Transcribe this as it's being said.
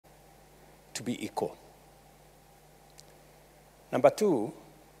to be equal. Number two,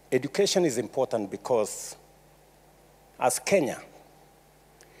 education is important because as Kenya,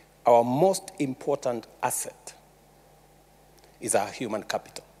 our most important asset is our human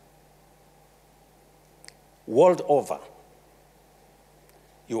capital. World over,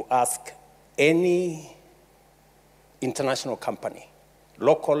 you ask any international company,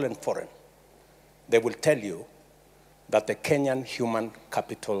 local and foreign, they will tell you that the Kenyan human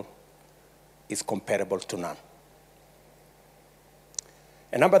capital is comparable to none.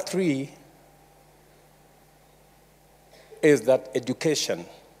 And number three is that education,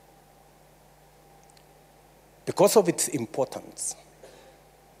 because of its importance,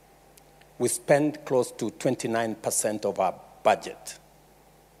 we spend close to 29% of our budget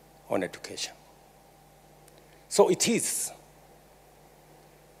on education. So it is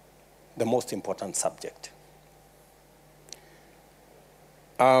the most important subject.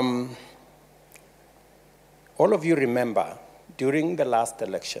 All of you remember, during the last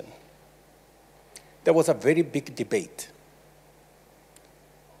election, there was a very big debate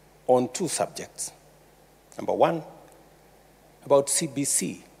on two subjects. Number one, about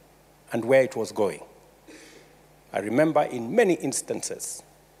CBC and where it was going. I remember in many instances,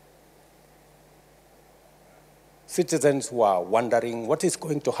 citizens were wondering what is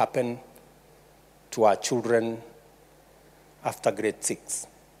going to happen to our children after grade 6.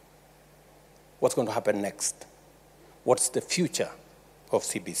 What's going to happen next? What's the future of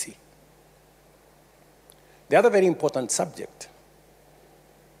CBC? The other very important subject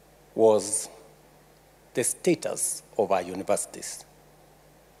was the status of our universities.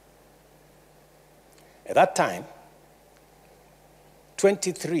 At that time,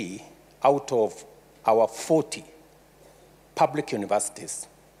 23 out of our 40 public universities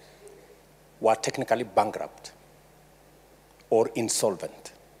were technically bankrupt or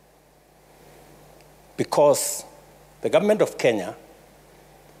insolvent because the government of Kenya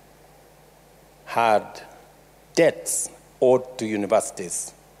had debts owed to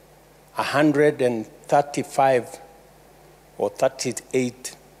universities, 135 or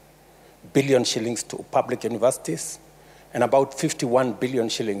 38 billion shillings to public universities and about 51 billion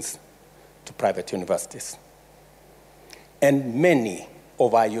shillings to private universities. And many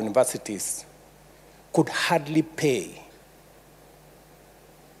of our universities could hardly pay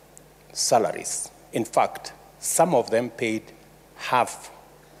salaries. In fact, some of them paid half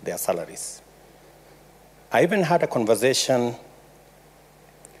their salaries. I even had a conversation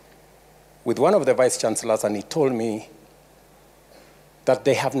with one of the vice chancellors, and he told me that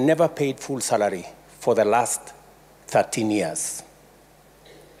they have never paid full salary for the last 13 years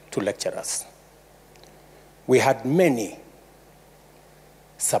to lecturers. We had many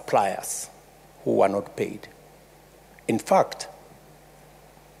suppliers who were not paid. In fact,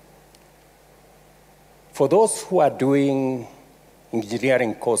 for those who are doing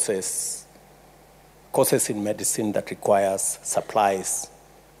engineering courses in medicine that requires supplies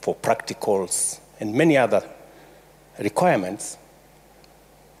for practicals and many other requirements,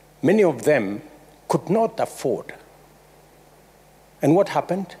 many of them could not afford. And what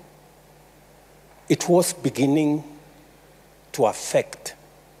happened? It was beginning to affect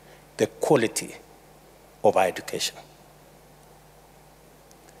the quality of our education.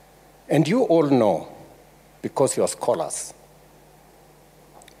 And you all know, because you're scholars,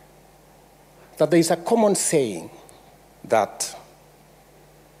 that there is a common saying that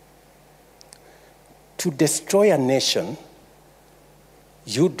to destroy a nation,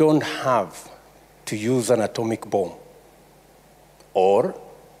 you don't have to use an atomic bomb or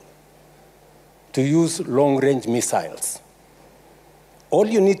to use long-range missiles. All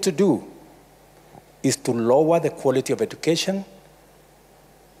you need to do is to lower the quality of education,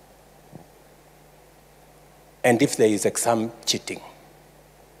 and if there is exam cheating,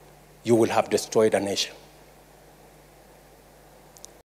 you will have destroyed a nation.